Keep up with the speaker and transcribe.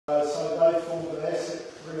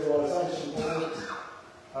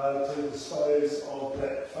dispose of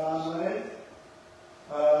that farmland.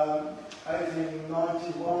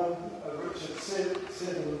 1891, Richard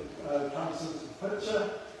Seddon comes into the picture.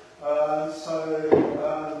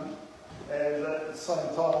 And at the same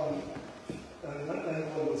time, in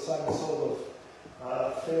England, the same sort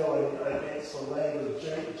of feeling against the landed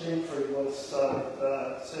gentry was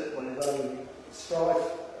certainly very strong,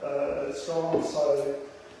 so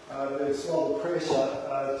there's a lot of pressure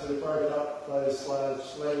to break up those large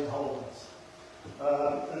land holdings.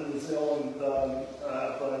 In New Zealand, they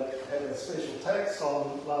had a special tax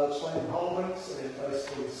on large land holdings and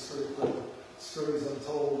basically screws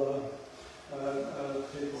until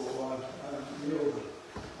people yielded.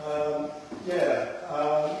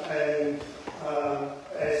 And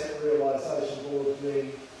asset realisation board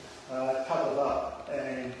being covered up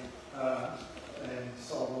and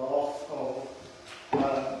sold off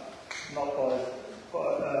not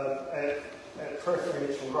at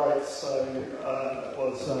preferential rates, so it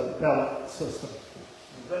was a ballot system.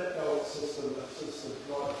 And that ballot system existed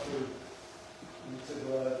right through into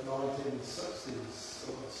the 1960s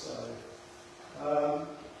or so.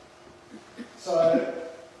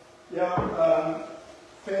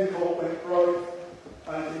 Fancorp went broke,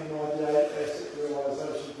 1898, Asset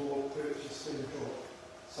Realisation Board purchased Fancorp,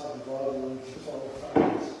 subdivided into 12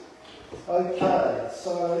 funds. Okay,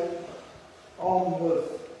 so on with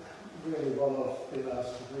really what I've been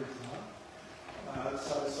asked to do tonight.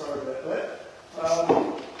 So sorry about that.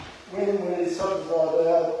 When we subdivided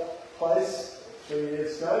our place 2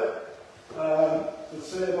 years ago, the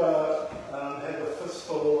surveyor had a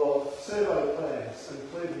fistful of survey plans,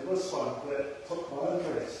 including this one that took my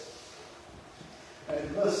interest.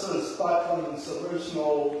 And this is Buckland's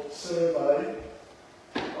original survey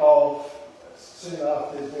of soon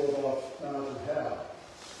after he bought off Mountain Howe.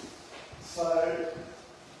 So,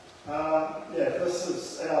 this is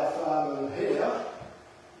our farm in here,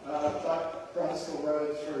 Brunskill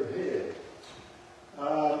Road through here.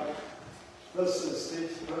 This is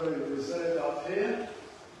Deep Reserve up here,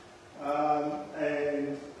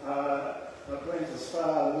 and I went as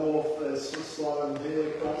far north as this line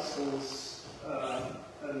here, Brunskill's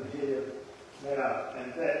in here now, and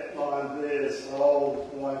that line there is the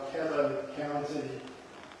old Waikato County,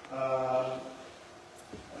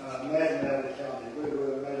 Matamata County. We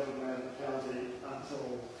were in Matamata County until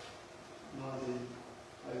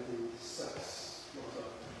 1986, was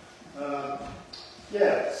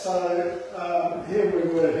it? So here we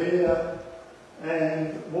were here, and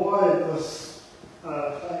why this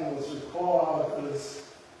thing was required is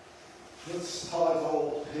this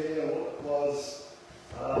title here was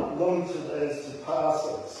limited as to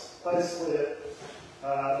parcels. Basically, it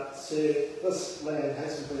said this land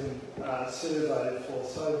hasn't been surveyed for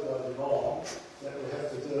so bloody long that we have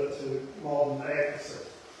to do it to modern accuracy.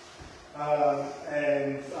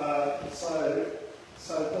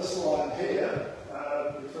 So this line here,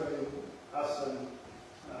 between us and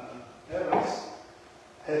Harris,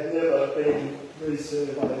 had never been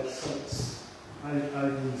resurveyed since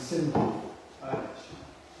 1870.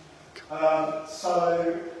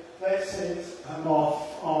 So that sent him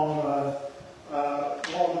off on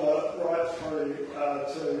wander right through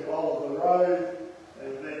to Oliver Road,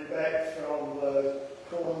 and then back from the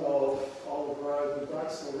corner of Oliver Road and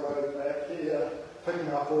Brunskill Road back here, picking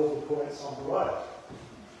up all the points on the road.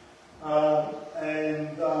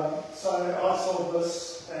 So I saw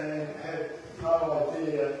this and had no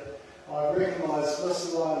idea. I recognised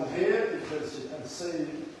this line here because you can see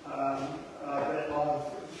that line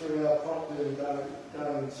through our property and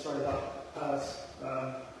going straight up past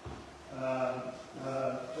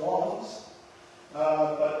John's,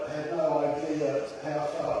 but had no idea how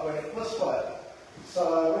far it went this way. So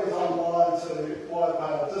I went online to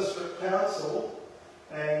Whitehall District Council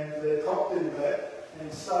and their property map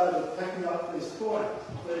and started picking up these points,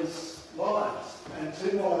 these lines. And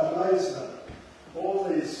to my amazement, all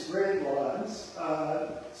these red lines are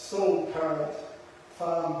still current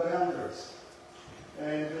farm boundaries.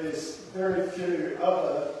 And there's very few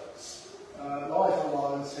other lighter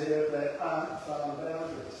lines here that aren't farm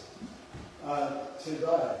boundaries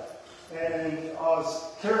today. And I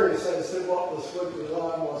was curious as to what this wiggly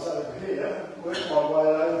line was over here. Worked my way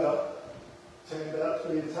over, turned out to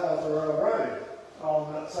be Tarboro Road on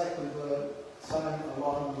exactly the same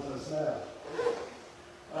alignment as now.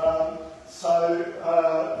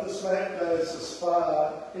 This map goes as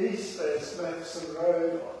far east as Matheson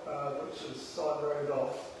Road, which is side road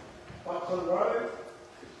off Buckland Road.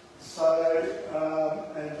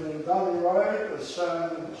 And then Dummy Road is shown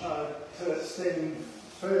to extend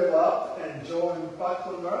further up and join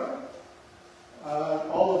Buckland Road.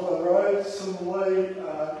 Oliver Road, similarly,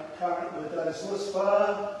 currently goes this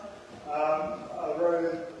far. A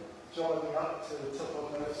road joining up to the tip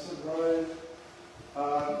of Madison Road.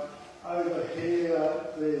 Over here,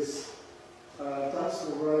 there's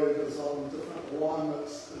Dunstable Road is on different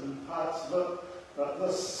alignments in parts of it, but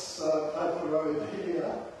this paper road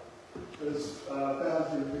here is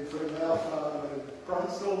boundary between our farm and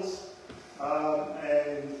Brunstall's,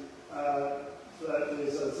 and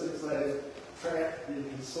there's a zigzag track you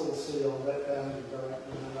can still see on that boundary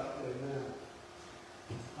going up there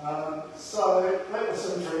now. So that was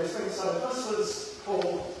interesting. So this is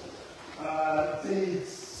called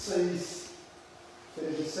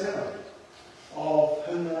DC37 of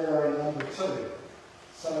Hinderary number 2.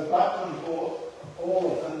 So Buckland bought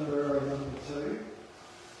all of Hinderary number 2.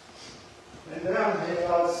 And down here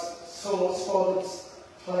I saw spotted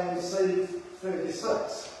plain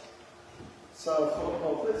C36. So I thought,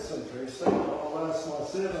 well, that's interesting. I'll ask my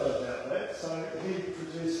surveyor about that. So he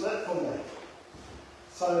produced that for me.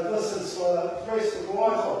 So this is the rest of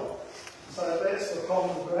Whitehall. So that's the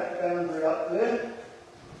common boundary up there.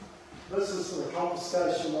 This is the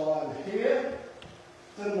confiscation line here.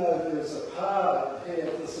 Didn't know there was a part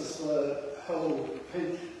here. This is the hill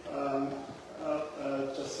peak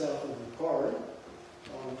just south of the quarry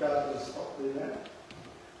on Gardner's property now.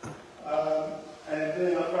 And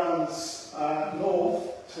then it runs north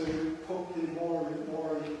to Pukki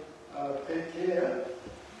Mori peak here.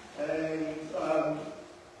 And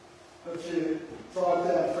if you drive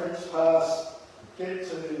down French Pass, get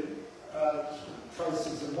to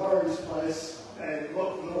Tracy's and Murray's place and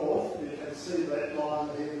look north, you can see that line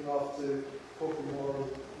heading off to Pukki Mori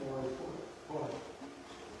Point.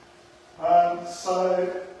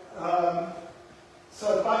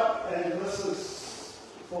 And this is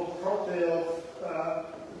for the property of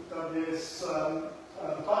W.S.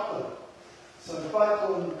 Buckland. So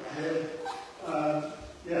Buckland had,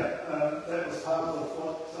 that was part of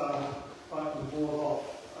what Buckland bought off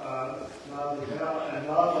Nadi Howe, and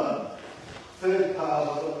the other third part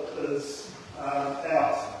of it is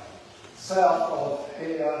out south of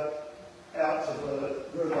here, out to the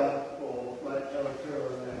river or Lake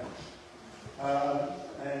Karakura now.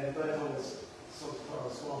 And that was sort of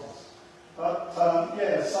corresponds. But so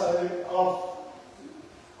I've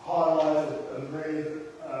highlighted and read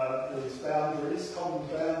these boundaries, common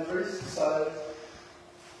boundaries. So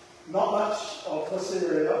not much of this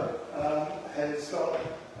area has got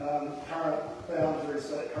current boundaries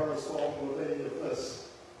that correspond with any of this.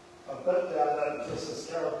 A bit down there, this is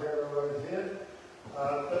Karakura Road here. A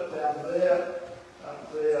bit down there, up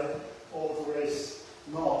there, all the rest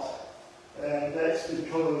not. And that's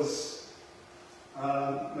because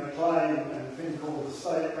McLean and Finkel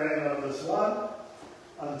Estate ran out as one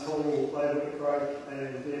until they went broke,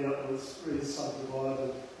 and then it was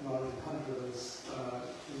re-subdivided 1900 as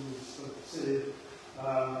you said,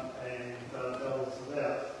 and dealt with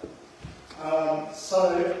that. So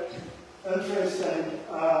interesting,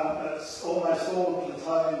 it's almost all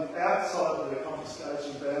contained outside of the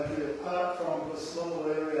confiscation boundary, apart from this little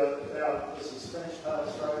area out, this is French Pass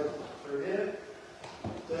Road through here,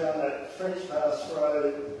 down at French Pass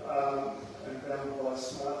Road and down by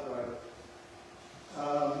Smart Road.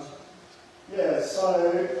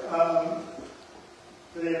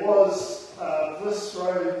 There was this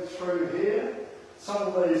road through here. Some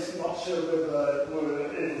of these, not sure whether were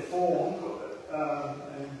ever formed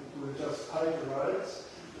and were just paper roads,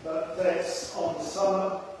 but that's on the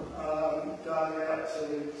summer going out to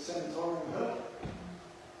Sanatorium Hill.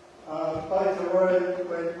 Baker Road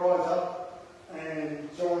went right up and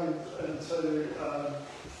joined into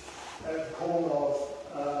at the corner of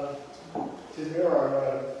Tenero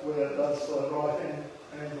Road, where it does the right-hand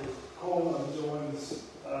angled corner and joins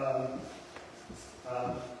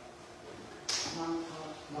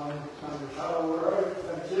Nangatara Road,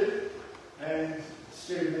 thank you. And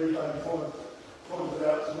Stephen pointed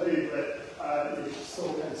out to me that you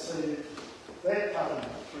still can see that coming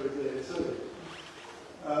through there too.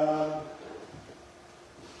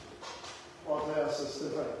 What else is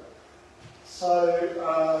different? So,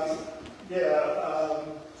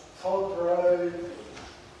 Todd Road,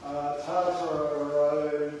 Tartara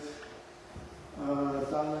Road,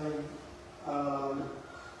 Dunning,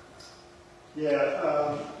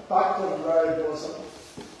 Buckland Road wasn't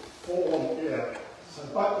formed yet. So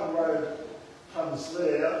Buckland Road comes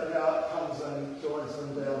there, now it comes and joins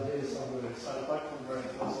in down here somewhere. So Buckland Road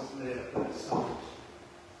wasn't there at that stage.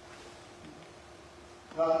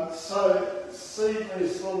 So see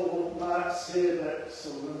these little marks here that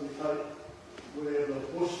sort of indicate where the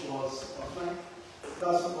bush was, I think. It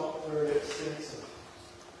doesn't look very extensive.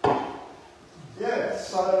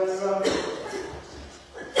 so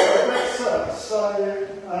that's it. So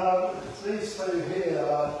these two here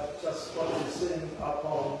are just what you've seen up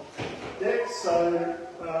on deck. So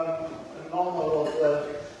in honour of the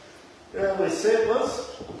early settlers,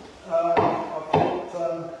 I thought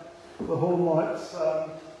the Hall might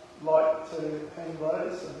like to hang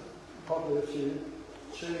those, and probably if you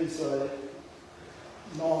choose a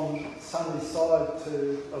non-sunny side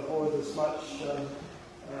to avoid as much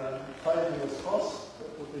paving as possible,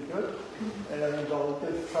 that would be good. And I'll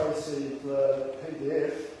give Tracy the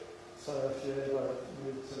PDF, so if you ever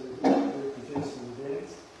need to reproduce them again,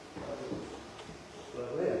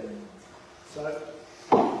 they're there. So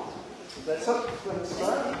that's it for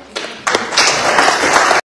today.